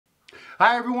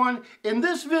Hi everyone, in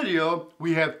this video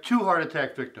we have two heart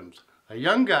attack victims. A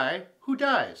young guy who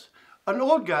dies, an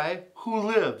old guy who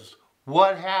lives.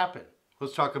 What happened?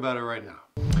 Let's talk about it right now.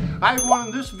 Hi everyone,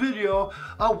 in this video,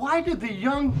 why did the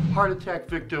young heart attack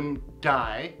victim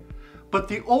die, but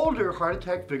the older heart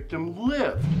attack victim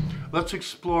lived? Let's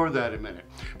explore that in a minute.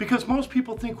 Because most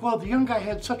people think, well, the young guy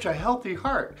had such a healthy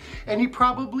heart, and he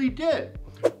probably did.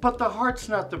 But the heart's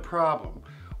not the problem.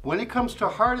 When it comes to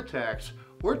heart attacks,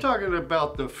 we're talking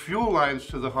about the fuel lines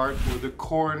to the heart or the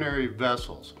coronary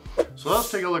vessels. So let's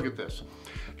take a look at this.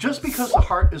 Just because the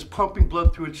heart is pumping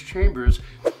blood through its chambers,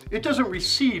 it doesn't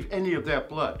receive any of that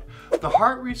blood. The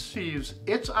heart receives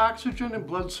its oxygen and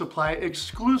blood supply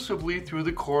exclusively through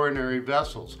the coronary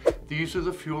vessels. These are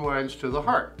the fuel lines to the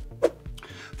heart.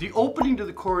 The opening to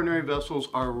the coronary vessels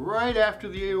are right after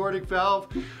the aortic valve,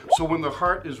 so when the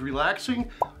heart is relaxing,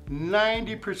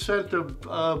 90%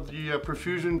 of the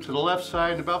perfusion to the left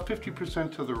side and about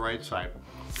 50% to the right side.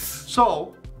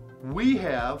 So we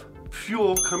have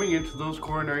fuel coming into those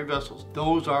coronary vessels.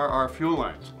 Those are our fuel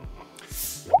lines.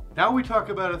 Now we talk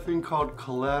about a thing called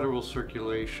collateral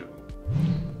circulation.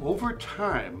 Over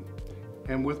time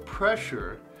and with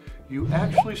pressure, you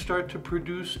actually start to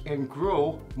produce and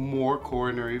grow more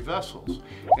coronary vessels.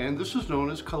 And this is known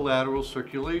as collateral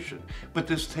circulation. But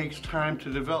this takes time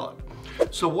to develop.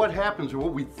 So what happens, or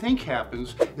what we think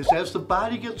happens, is as the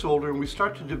body gets older and we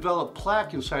start to develop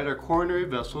plaque inside our coronary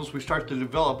vessels, we start to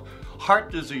develop heart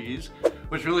disease,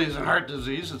 which really isn't heart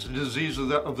disease, it's a disease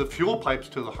of the fuel pipes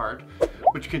to the heart,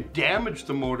 which can damage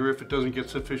the motor if it doesn't get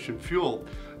sufficient fuel.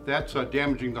 That's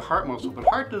damaging the heart muscle. But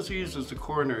heart disease is the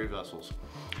coronary vessels.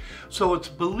 So it's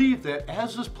believed that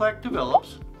as this plaque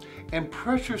develops and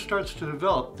pressure starts to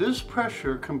develop, this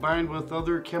pressure combined with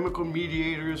other chemical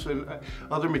mediators and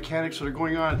other mechanics that are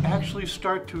going on actually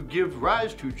start to give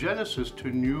rise to genesis to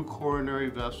new coronary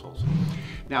vessels.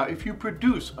 Now, if you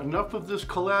produce enough of this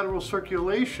collateral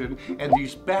circulation and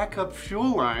these backup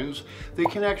fuel lines, they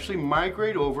can actually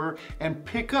migrate over and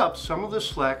pick up some of the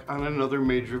slack on another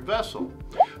major vessel.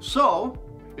 So,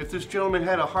 if this gentleman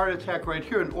had a heart attack right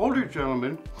here, an older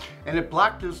gentleman, and it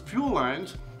blocked his fuel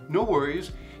lines, no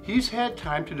worries. He's had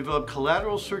time to develop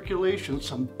collateral circulation,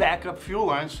 some backup fuel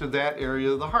lines to that area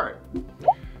of the heart.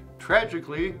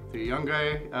 Tragically, the young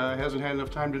guy hasn't had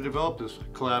enough time to develop this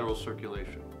collateral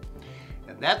circulation.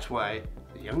 And that's why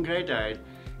the young guy died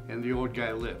and the old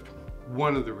guy lived.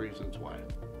 One of the reasons why.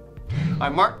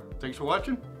 I'm Mark. Thanks for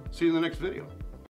watching. See you in the next video.